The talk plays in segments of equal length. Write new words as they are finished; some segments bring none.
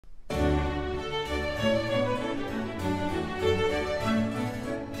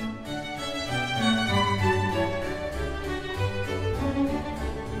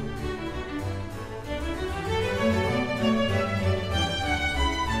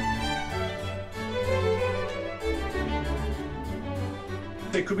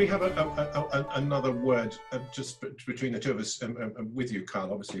So could we have another word just between the two of us, with you,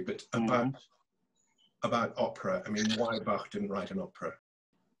 Carl, obviously, but about opera? I mean, why Bach didn't write an opera?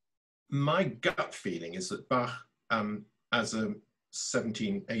 My gut feeling is that Bach, as a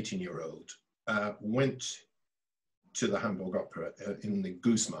 17, 18-year-old, went to the Hamburg Opera in the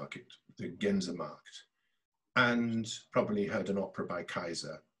Goose Market, the Gänsemarkt, and probably heard an opera by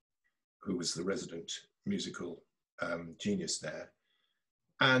Kaiser, who was the resident musical genius there,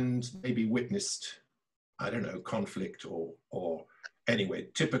 and maybe witnessed, I don't know, conflict or anyway,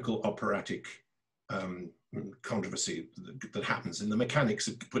 typical operatic controversy that happens in the mechanics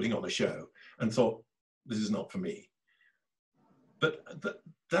of putting on a show, and thought, this is not for me. But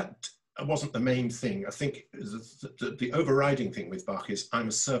that wasn't the main thing. I think the overriding thing with Bach is, I'm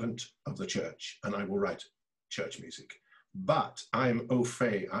a servant of the church and I will write church music. But I'm au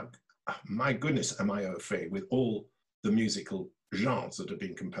fait, my goodness, am I au fait with all the musical genres that have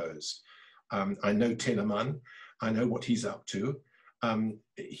been composed. I know Telemann, I know what he's up to.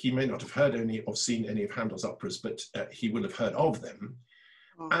 He may not have heard any or seen any of Handel's operas, but he will have heard of them.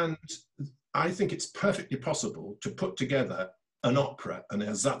 Oh. And I think it's perfectly possible to put together an opera, an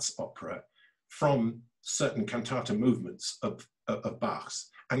ersatz opera, from certain cantata movements of Bach's,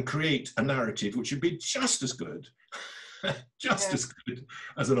 and create a narrative which would be just as good, as good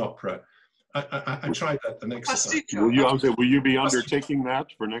as an opera. I tried that an exercise. Will you be undertaking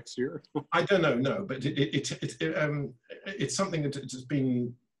that for next year? I don't know, no, but it's something that has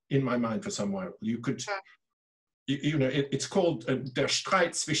been in my mind for some while. You could, you know, it's called Der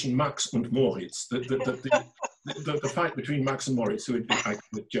Streit zwischen Max und Moritz, the fight between Max and Moritz, who are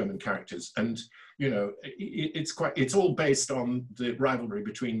German characters, and you know, it's all based on the rivalry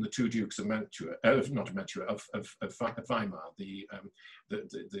between the two dukes of Mantua, not of Mantua, of Weimar, the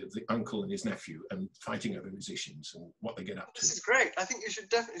uncle and his nephew, and fighting over musicians and what they get up to. This is great. I think you should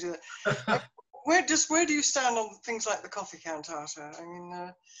definitely do that. Where do you stand on things like the coffee cantata? I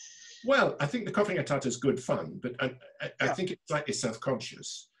mean. Well, I think the coffee cantata is good fun, but I think it's slightly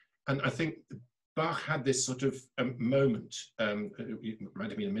self-conscious, and I think Bach had this sort of moment, it might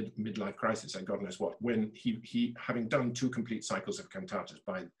have been a midlife crisis, and God knows what, when he having done 2 complete cycles of cantatas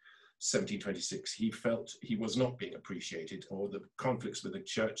by 1726, he felt he was not being appreciated, or the conflicts with the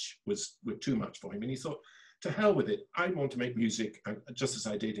church were too much for him. And he thought, to hell with it, I want to make music, just as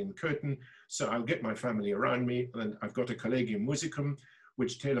I did in Köthen, so I'll get my family around me, and I've got a Collegium Musicum,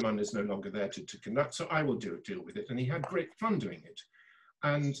 which Telemann is no longer there to conduct, so I will deal with it. And he had great fun doing it.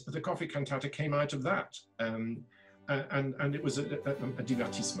 And the coffee cantata came out of that. And it was a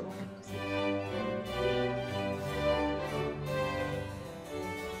divertissement, I think.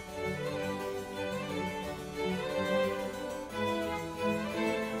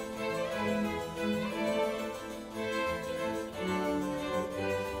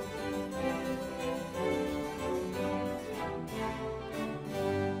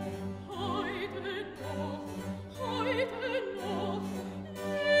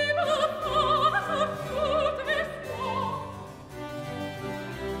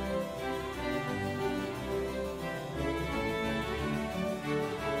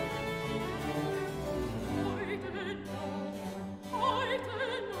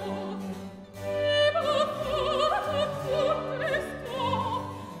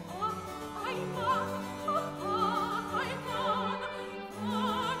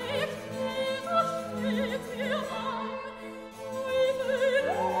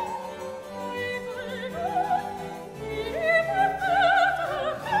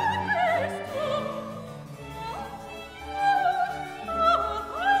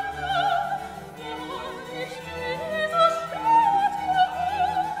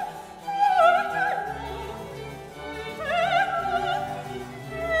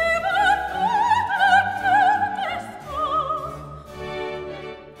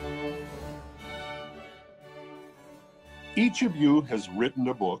 Each of you has written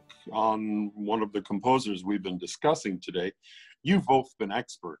a book on one of the composers we've been discussing today. You've both been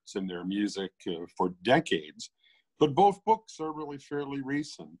experts in their music for decades, but both books are really fairly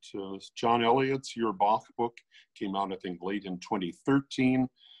recent. John Eliot's Your Bach book came out, I think, late in 2013.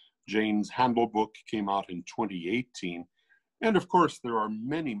 Jane's Handel book came out in 2018. And of course, there are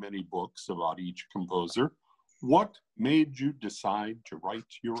many, many books about each composer. What made you decide to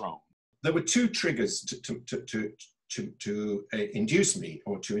write your own? There were 2 triggers to induce me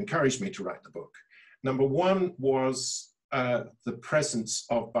or to encourage me to write the book. Number one was the presence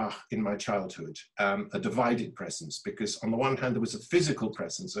of Bach in my childhood, a divided presence, because on the one hand, there was a physical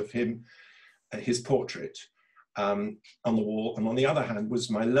presence of him, his portrait on the wall, and on the other hand was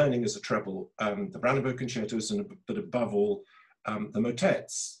my learning as a treble, the Brandenburg concertos, but above all, the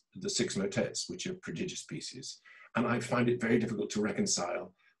motets, the 6 motets, which are prodigious pieces. And I find it very difficult to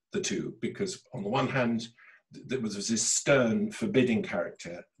reconcile the two, because on the one hand, there was this stern, forbidding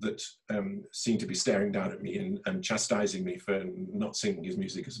character that seemed to be staring down at me and chastising me for not singing his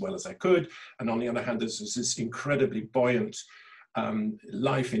music as well as I could. And on the other hand, there's this incredibly buoyant,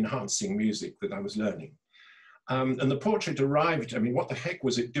 life-enhancing music that I was learning. And the portrait arrived, I mean, what the heck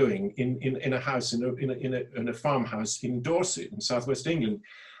was it doing in a house, in a farmhouse in Dorset, in southwest England?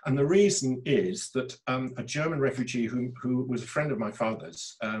 And the reason is that a German refugee who was a friend of my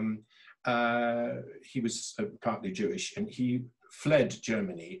father's, he was partly Jewish, and he fled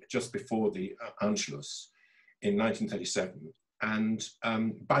Germany just before the Anschluss in 1937 and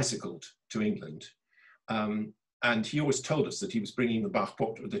bicycled to England. And he always told us that he was bringing the Bach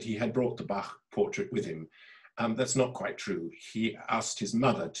portrait, that he had brought the Bach portrait with him. That's not quite true. He asked his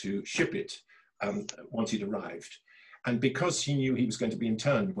mother to ship it once he'd arrived. And because he knew he was going to be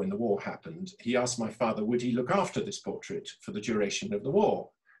interned when the war happened, he asked my father, would he look after this portrait for the duration of the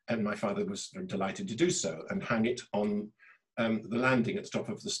war? And my father was delighted to do so and hang it on the landing at the top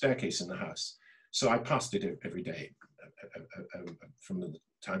of the staircase in the house. So I passed it every day from the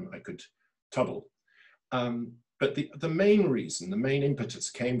time I could toddle. But the main reason, the main impetus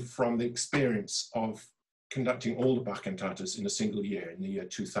came from the experience of conducting all the Bach cantatas in a single year, in the year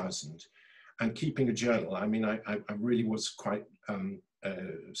 2000, and keeping a journal. I mean, I really was quite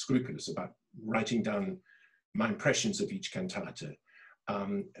scrupulous about writing down my impressions of each cantata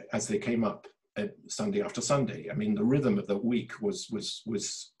as they came up Sunday after Sunday. I mean, the rhythm of the week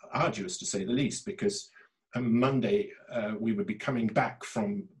was arduous, to say the least, because Monday we would be coming back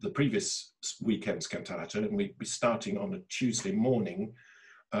from the previous weekend's cantata, and we'd be starting on a Tuesday morning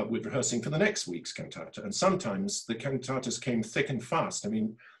with rehearsing for the next week's cantata. And sometimes the cantatas came thick and fast. I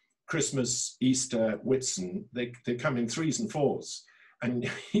mean, Christmas, Easter, Whitsun, they come in 3s and 4s, and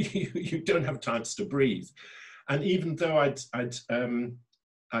you don't have time to breathe. And even though I'd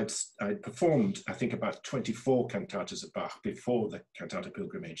performed, I think, about 24 cantatas of Bach before the cantata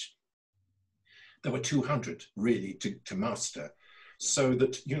pilgrimage, there were 200 really to master, so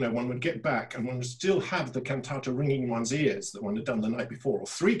that, you know, one would get back and one would still have the cantata ringing in one's ears that one had done the night before, or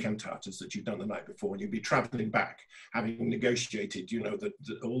 3 cantatas that you'd done the night before, and you'd be traveling back, having negotiated, you know,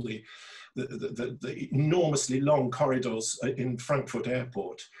 all the enormously long corridors in Frankfurt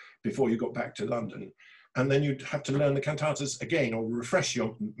Airport before you got back to London. And then you'd have to learn the cantatas again, or refresh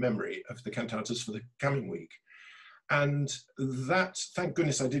your memory of the cantatas for the coming week. And that, thank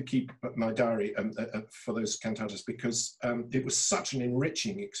goodness I did keep my diary for those cantatas, because it was such an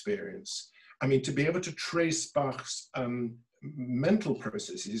enriching experience. I mean, to be able to trace Bach's mental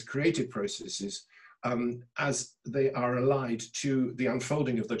processes, creative processes, as they are allied to the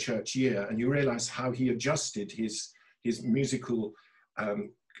unfolding of the church year, and you realize how he adjusted his musical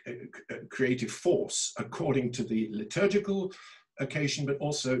creative force according to the liturgical occasion, but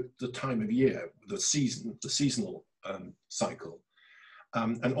also the time of year, the seasonal cycle,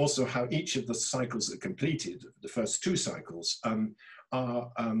 and also how each of the cycles that completed, the first 2 cycles,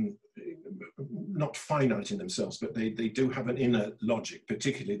 are not finite in themselves, but they do have an inner logic,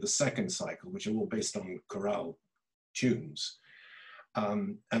 particularly the second cycle, which are all based on chorale tunes.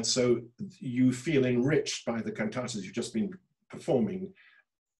 And so you feel enriched by the cantatas you've just been performing,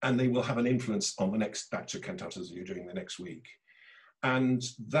 and they will have an influence on the next batch of cantatas that you're doing the next week. And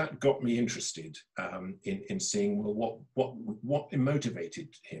that got me interested in seeing, well, what motivated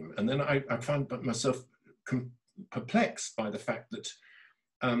him. And then I found myself perplexed by the fact that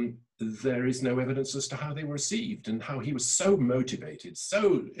there is no evidence as to how they were received, and how he was so motivated,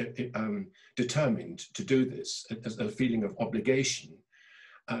 so determined to do this, as a feeling of obligation,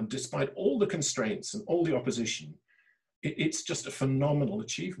 despite all the constraints and all the opposition. It's just a phenomenal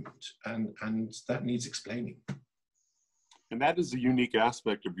achievement, and that needs explaining. And that is a unique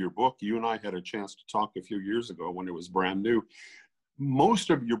aspect of your book. You and I had a chance to talk a few years ago when it was brand new. Most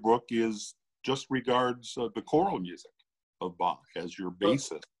of your book just regards the choral music of Bach as your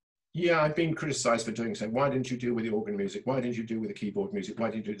basis. Yeah, I've been criticized for doing so. Why didn't you deal with the organ music? Why didn't you deal with the keyboard music?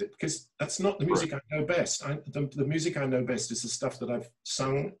 Why did you do that? Because that's not the music I know best. The music I know best is the stuff that I've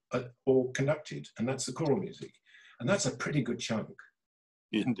sung or conducted, and that's the choral music. And that's a pretty good chunk.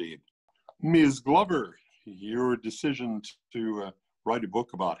 Indeed. Ms. Glover, your decision to write a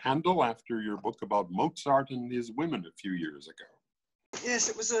book about Handel after your book about Mozart and his women a few years ago. Yes,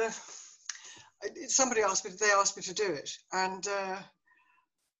 it was somebody asked me, they asked me to do it. And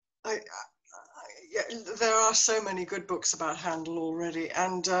yeah, there are so many good books about Handel already.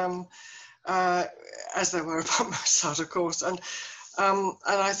 And as there were about Mozart, of course. And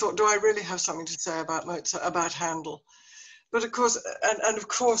I thought, do I really have something to say about Mozart, about Handel? but of course, and of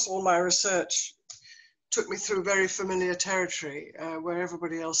course, all my research took me through very familiar territory where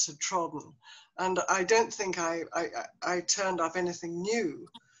everybody else had trodden. And I don't think I turned up anything new.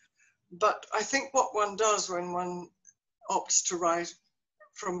 But I think what one does when one opts to write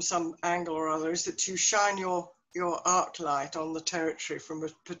from some angle or other is that you shine your arc light on the territory from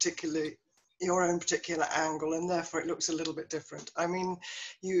your own particular angle, and therefore it looks a little bit different. I mean,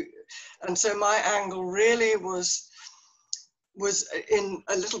 and so my angle really was in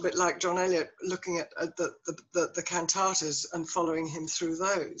a little bit like John Eliot, looking at the cantatas and following him through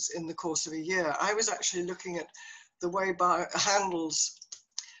those in the course of a year. I was actually looking at the way Handel's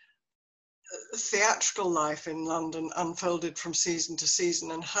theatrical life in London unfolded from season to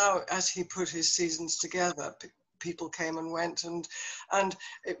season, and how, as he put his seasons together, people came and went, and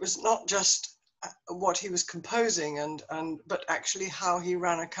it was not just what he was composing, but actually how he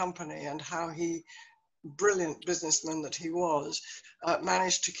ran a company, and how he, brilliant businessman that he was,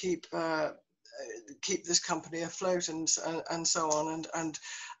 managed to keep this company afloat, and so on,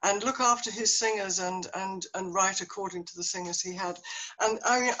 and look after his singers, and write according to the singers he had. And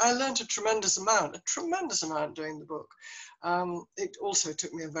I mean, I learned a tremendous amount doing the book. It also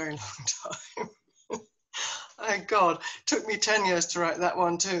took me a very long time. Thank God, it took me 10 years to write that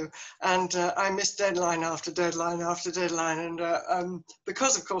one too, and I missed deadline after deadline after deadline, and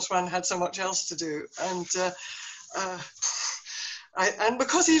because of course one had so much else to do, and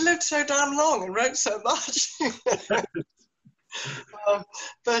because he lived so damn long and wrote so much.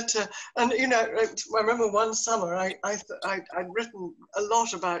 And you know, I remember one summer I'd written a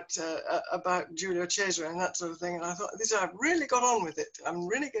lot about Giulio Cesare and that sort of thing, and I thought, I've really got on with it. I'm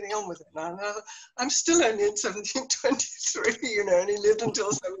really getting on with it now. And I thought, I'm still only in 1723, you know, and he lived until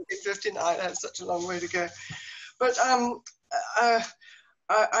 1759. I had such a long way to go. But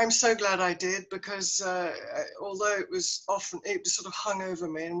I'm so glad I did, because although it was sort of hung over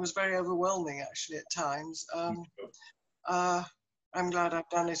me and was very overwhelming actually at times. I'm glad I've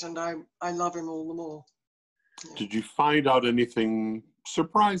done it, and I love him all the more. Yeah. Did you find out anything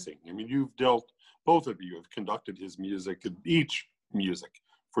surprising? I mean, both of you have conducted his music, each music,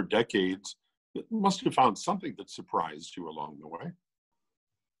 for decades. You must have found something that surprised you along the way.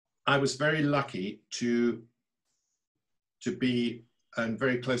 I was very lucky to be in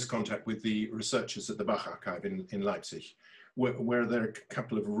very close contact with the researchers at the Bach Archive in Leipzig, where there are a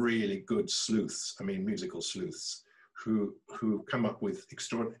couple of really good sleuths, I mean musical sleuths, who come up with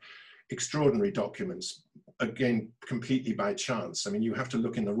extraordinary documents, again, completely by chance. I mean, you have to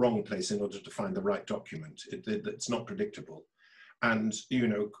look in the wrong place in order to find the right document. It's not predictable. And, you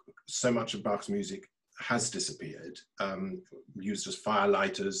know, so much of Bach's music has disappeared, used as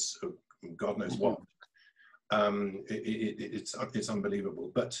firelighters, God knows what. It's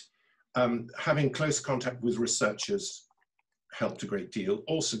unbelievable. But having close contact with researchers helped a great deal.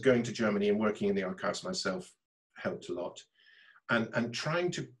 Also going to Germany and working in the archives myself helped a lot, and trying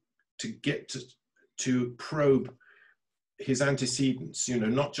to get to probe his antecedents, you know,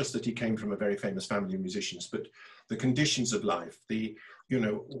 not just that he came from a very famous family of musicians, but the conditions of life, you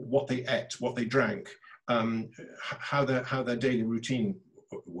know, what they ate, what they drank, how their daily routine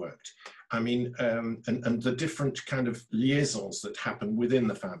worked. I mean, and the different kind of liaisons that happen within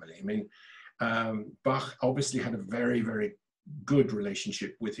the family. I mean, Bach obviously had a very, very good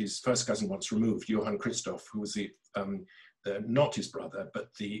relationship with his first cousin once removed, Johann Christoph, who was not his brother, but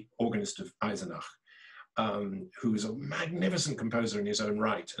the organist of Eisenach, who was a magnificent composer in his own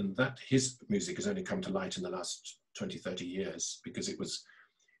right. And that his music has only come to light in the last 20, 30 years, because it was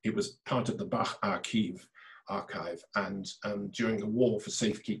part of the Bach archive, and during the war, for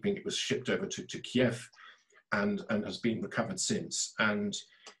safekeeping, it was shipped over to Kiev, and has been recovered since. And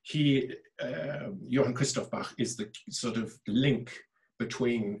Johann Christoph Bach is the sort of link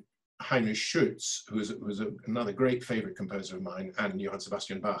between Heinrich Schütz, who was another great favorite composer of mine, and Johann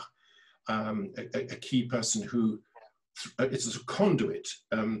Sebastian Bach, a key person who, it's a conduit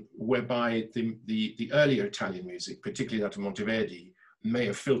whereby the earlier Italian music, particularly that of Monteverdi, may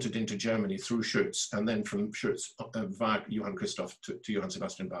have filtered into Germany through Schütz, and then from Schütz via Johann Christoph to Johann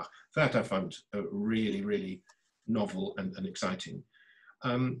Sebastian Bach. That I found really, really novel and exciting.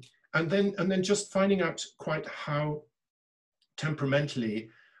 And then just finding out quite how temperamentally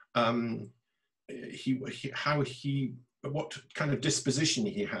what kind of disposition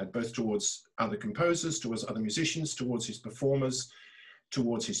he had, both towards other composers, towards other musicians, towards his performers,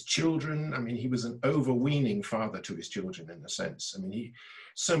 towards his children. I mean, he was an overweening father to his children, in a sense. I mean,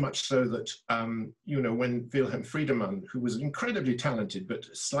 so much so that, you know, when Wilhelm Friedemann, who was incredibly talented, but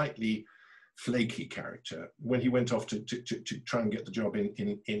slightly flaky character, when he went off to try and get the job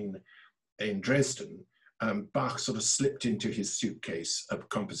in Dresden, Bach sort of slipped into his suitcase a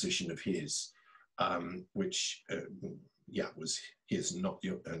composition of his, which was his, not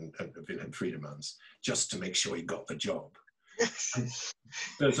and Wilhelm Friedemann's, just to make sure he got the job.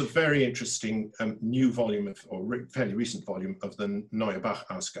 There's a very interesting new volume of, or fairly recent volume of the Neue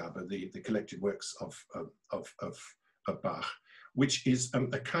Bach-Ausgabe, the collected works of Bach, which is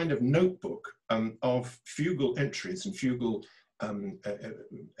a kind of notebook of fugal entries and fugal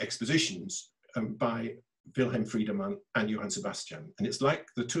expositions by Wilhelm Friedemann and Johann Sebastian. And it's like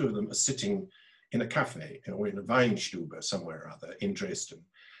the two of them are sitting in a cafe or in a Weinstube somewhere or other in Dresden.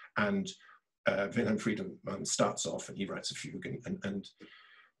 And Wilhelm Friedemann starts off and he writes a fugue, and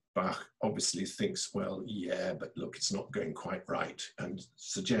Bach obviously thinks, well, yeah, but look, it's not going quite right, and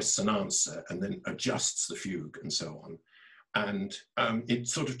suggests an answer and then adjusts the fugue and so on. And it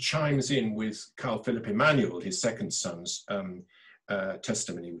sort of chimes in with Carl Philipp Emanuel, his second son's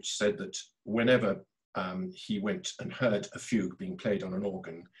testimony, which said that whenever he went and heard a fugue being played on an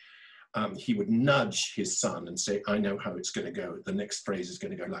organ, he would nudge his son and say, I know how it's going to go. The next phrase is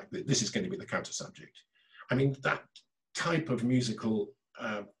going to go like this. This is going to be the counter subject. I mean, that type of musical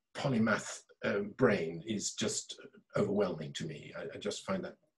polymath brain is just overwhelming to me. I just find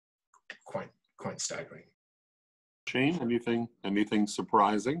that quite staggering. Shane, anything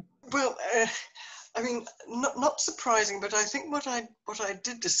surprising? Well, I mean, not surprising, but I think what I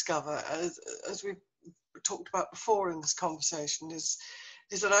did discover, as we talked about before in this conversation, is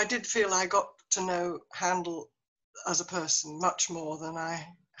that I did feel I got to know Handel as a person much more than I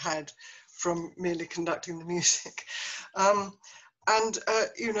had from merely conducting the music.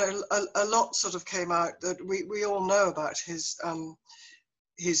 You know, a lot sort of came out that we all know about his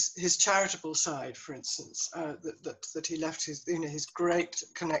charitable side, for instance, that he left his great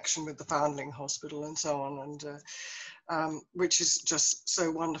connection with the Foundling Hospital and so on, and which is just so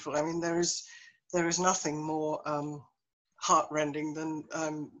wonderful. I mean, there is nothing more heartrending than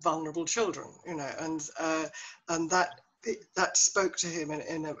vulnerable children, you know, and that spoke to him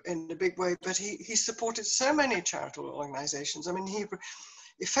in a big way. But he supported so many charitable organizations. I mean, he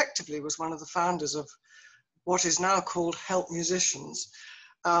effectively was one of the founders of what is now called Help Musicians.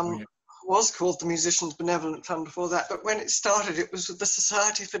 Was called the Musicians Benevolent Fund before that, but when it started, it was the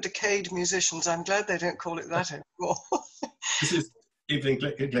Society for Decayed Musicians. I'm glad they don't call it that anymore. This is Evelyn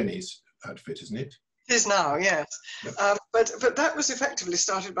Glennie's outfit, isn't it? It is now, yes. Yep. But that was effectively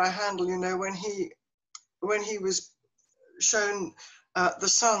started by Handel, you know, when he was shown the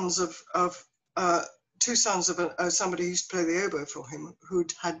sons of two sons of somebody who used to play the oboe for him who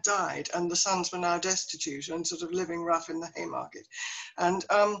had died, and the sons were now destitute and sort of living rough in the Haymarket, and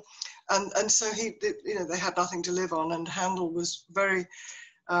so you know, they had nothing to live on, and Handel was very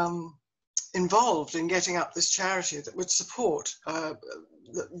involved in getting up this charity that would support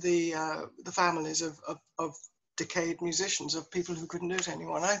the families of decayed musicians, of people who couldn't do it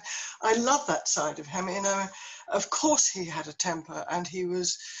anymore. And I love that side of him. You know, of course he had a temper, and he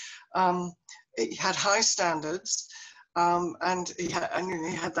was. He had high standards, and he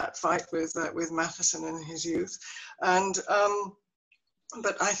had that fight with Matheson in his youth, and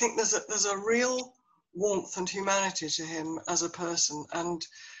but I think there's a real warmth and humanity to him as a person, and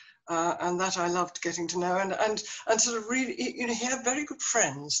that I loved getting to know, and sort of really, you know, he had very good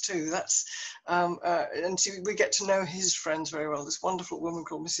friends too. That's and so we get to know his friends very well. This wonderful woman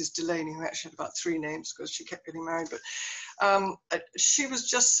called Mrs. Delaney, who actually had about 3 names because she kept getting married, but she was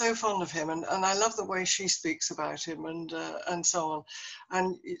just so fond of him, and I love the way she speaks about him, and so on.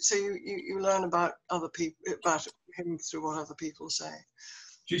 And so you learn about other people, about him through what other people say.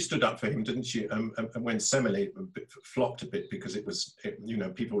 She stood up for him, didn't she? And when Semele flopped a bit because it was, you know,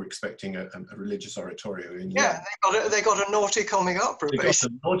 people were expecting a religious oratorio. Yeah, they got a naughty comic opera. They got a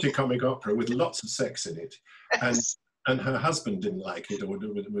naughty comic opera with lots of sex in it, and her husband didn't like it, or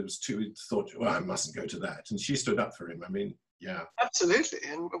was too, thought, well, I mustn't go to that. And she stood up for him. I mean, yeah, absolutely,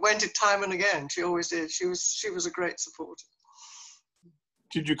 and went it time and again. She always did. She was a great supporter.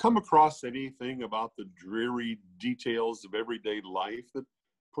 Did you come across anything about the dreary details of everyday life that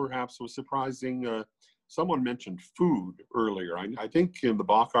perhaps was surprising? Someone mentioned food earlier. I think in the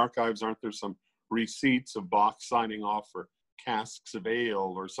Bach archives, aren't there some receipts of Bach signing off for casks of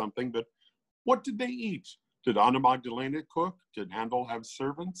ale or something? But what did they eat? Did Anna Magdalena cook? Did Handel have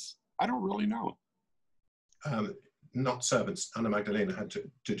servants? I don't really know. Not servants. Anna Magdalena had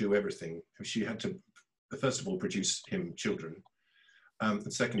to do everything. She had to, first of all, produce him children,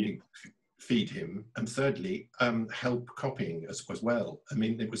 and secondly, feed him, and thirdly, help copying as well. I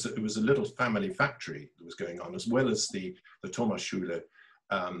mean, it was a little family factory that was going on, as well as the Thomasschule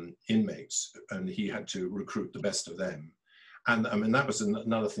inmates, and he had to recruit the best of them. And I mean, that was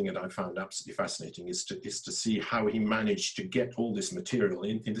another thing that I found absolutely fascinating, is to see how he managed to get all this material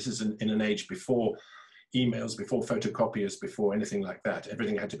in. This is in an age before emails, before photocopiers, before anything like that.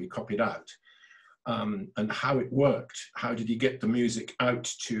 Everything had to be copied out. And how it worked. How did he get the music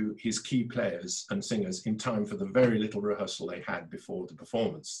out to his key players and singers in time for the very little rehearsal they had before the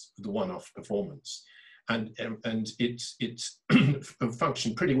performance, the one-off performance? And it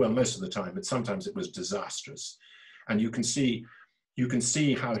functioned pretty well most of the time, but sometimes it was disastrous. And you can see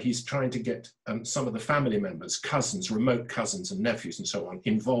how he's trying to get some of the family members, cousins, remote cousins and nephews and so on,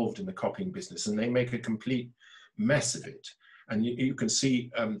 involved in the copying business, and they make a complete mess of it. And you can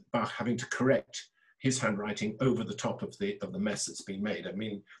see Bach having to correct his handwriting over the top of the mess that's been made. I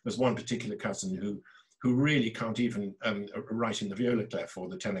mean, there's one particular cousin who really can't even write in the viola clef or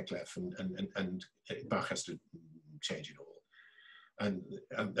the tenor clef, and Bach has to change it all.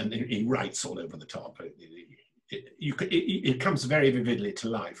 And he writes all over the top. It comes very vividly to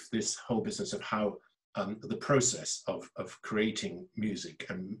life, this whole business of how the process of creating music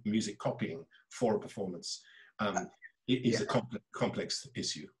and music copying for a performance is a complex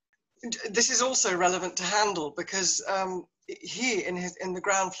issue. This is also relevant to Handel, because he, in the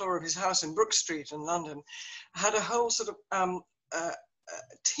ground floor of his house in Brook Street in London, had a whole sort of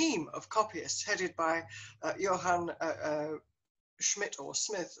team of copyists headed by Johann Schmidt, or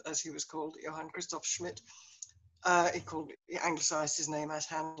Smith as he was called, Johann Christoph Schmidt. He anglicised his name as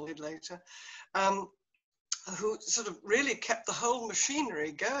Handel did later, who sort of really kept the whole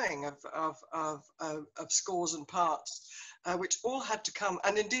machinery going of scores and parts, which all had to come,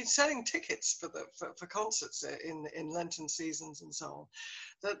 and indeed selling tickets for concerts in Lenten seasons and so on.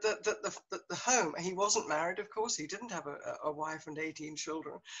 That the home, he wasn't married, of course, he didn't have a wife and 18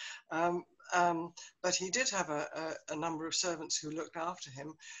 children, but he did have a number of servants who looked after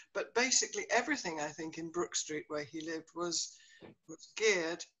him. But basically everything, I think, in Brook Street where he lived was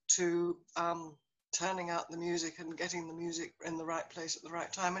geared to turning out the music and getting the music in the right place at the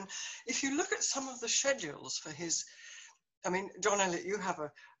right time. And if you look at some of the schedules for his, I mean, John Eliot, you have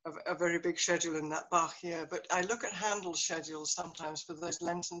a very big schedule in that Bach year, but I look at Handel's schedules sometimes for those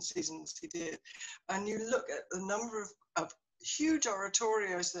Lenten seasons he did, and you look at the number of huge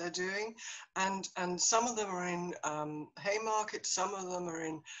oratorios they're doing, and some of them are in Haymarket, some of them are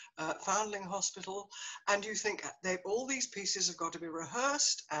in Foundling Hospital, and you think all these pieces have got to be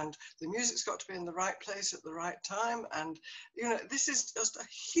rehearsed, and the music's got to be in the right place at the right time, and you know, this is just a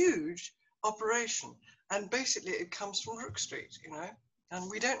huge operation, and basically it comes from Brook Street, you know,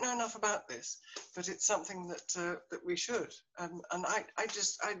 and we don't know enough about this, but it's something that we should, and I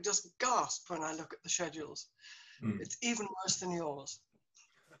just gasp when I look at the schedules. It's even worse than yours.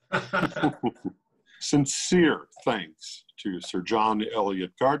 Sincere thanks to Sir John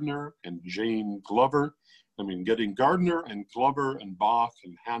Eliot Gardiner and Jane Glover. I mean, getting Gardiner and Glover and Bach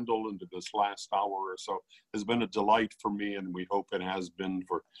and Handel into this last hour or so has been a delight for me, and we hope it has been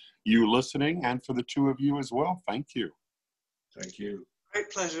for you listening and for the two of you as well. Thank you. Thank you. Great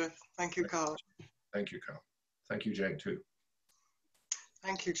pleasure. Thank you, Carl. Thank you, Carl. Thank you, Jane, too.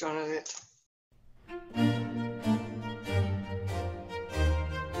 Thank you, John Eliot.